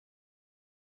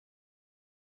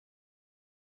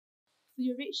So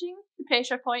you're reaching the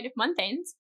pressure point of month end,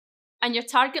 and your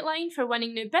target line for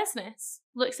winning new business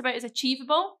looks about as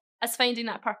achievable as finding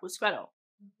that purple squirrel.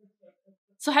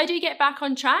 So how do you get back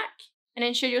on track and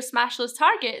ensure you'll smash those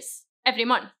targets every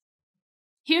month?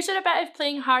 Here's where a bit of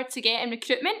playing hard to get in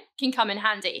recruitment can come in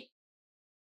handy.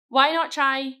 Why not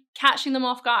try catching them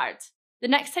off guard? The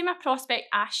next time a prospect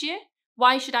asks you,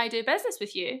 why should I do business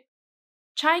with you?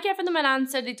 Try giving them an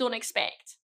answer they don't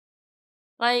expect.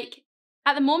 Like,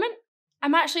 at the moment,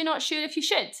 I'm actually not sure if you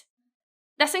should.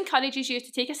 This encourages you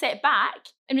to take a step back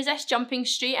and resist jumping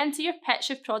straight into your pitch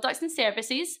of products and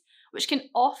services, which can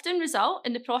often result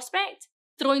in the prospect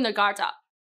throwing their guard up.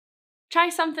 Try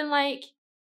something like,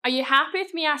 are you happy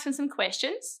with me asking some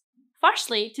questions?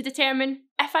 Firstly, to determine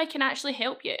if I can actually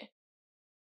help you.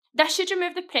 This should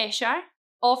remove the pressure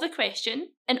of the question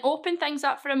and open things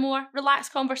up for a more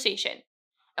relaxed conversation.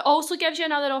 It also gives you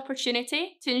another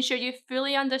opportunity to ensure you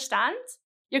fully understand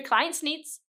your client's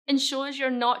needs and shows you're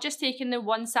not just taking the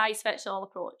one-size-fits-all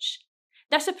approach.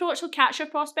 This approach will catch your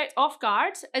prospect off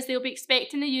guard, as they'll be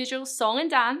expecting the usual song and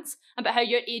dance about how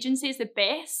your agency is the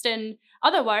best, in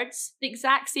other words, the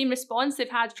exact same response they've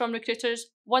had from recruiters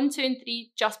 1, 2 and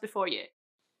 3 just before you.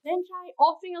 Then try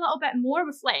offering a little bit more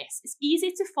with less. It's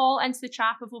easy to fall into the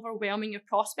trap of overwhelming your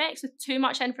prospects with too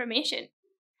much information,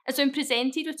 as when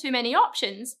presented with too many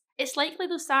options, it's likely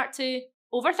they'll start to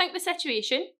overthink the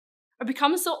situation or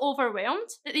become so overwhelmed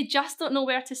that they just don't know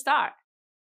where to start.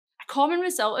 A common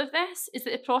result of this is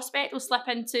that the prospect will slip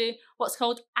into what's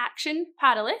called action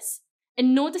paralysis,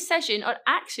 and no decision or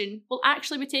action will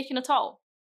actually be taken at all.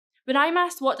 When I'm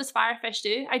asked what does Firefish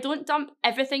do, I don't dump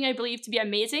everything I believe to be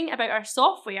amazing about our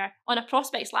software on a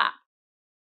prospect's lap.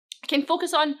 I can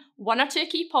focus on 1 or 2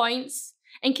 key points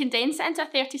and condense it into a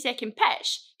 30-second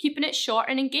pitch, keeping it short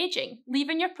and engaging,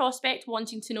 leaving your prospect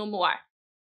wanting to know more.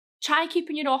 Try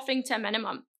keeping your offering to a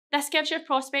minimum. This gives your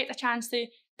prospect a chance to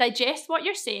digest what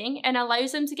you're saying and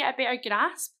allows them to get a better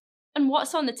grasp on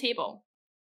what's on the table.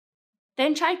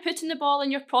 Then try putting the ball in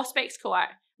your prospect's court,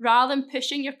 rather than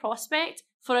pushing your prospect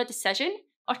for a decision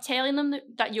or telling them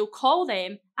that you'll call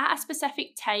them at a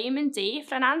specific time and day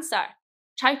for an answer.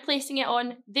 Try placing it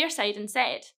on their side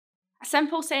instead. A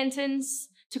simple sentence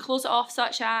to close it off,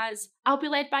 such as, I'll be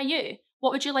led by you,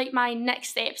 what would you like my next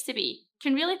steps to be,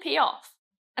 can really pay off.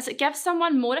 As it gives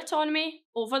someone more autonomy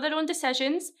over their own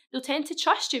decisions, they'll tend to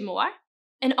trust you more,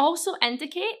 and also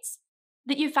indicates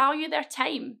that you value their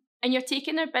time and you're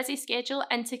taking their busy schedule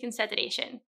into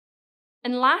consideration.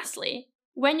 And lastly,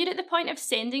 when you're at the point of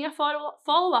sending a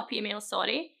follow-up email,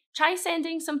 try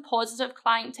sending some positive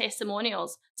client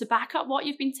testimonials to back up what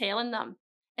you've been telling them,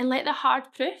 and let the hard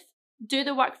proof do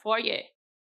the work for you.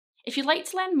 If you'd like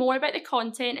to learn more about the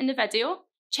content in the video,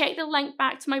 check the link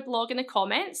back to my blog in the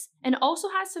comments, and it also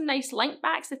has some nice link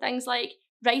backs to things like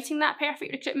writing that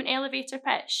perfect recruitment elevator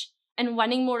pitch and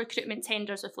winning more recruitment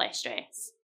tenders with less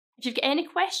stress. If you've got any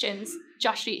questions,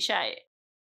 just reach out.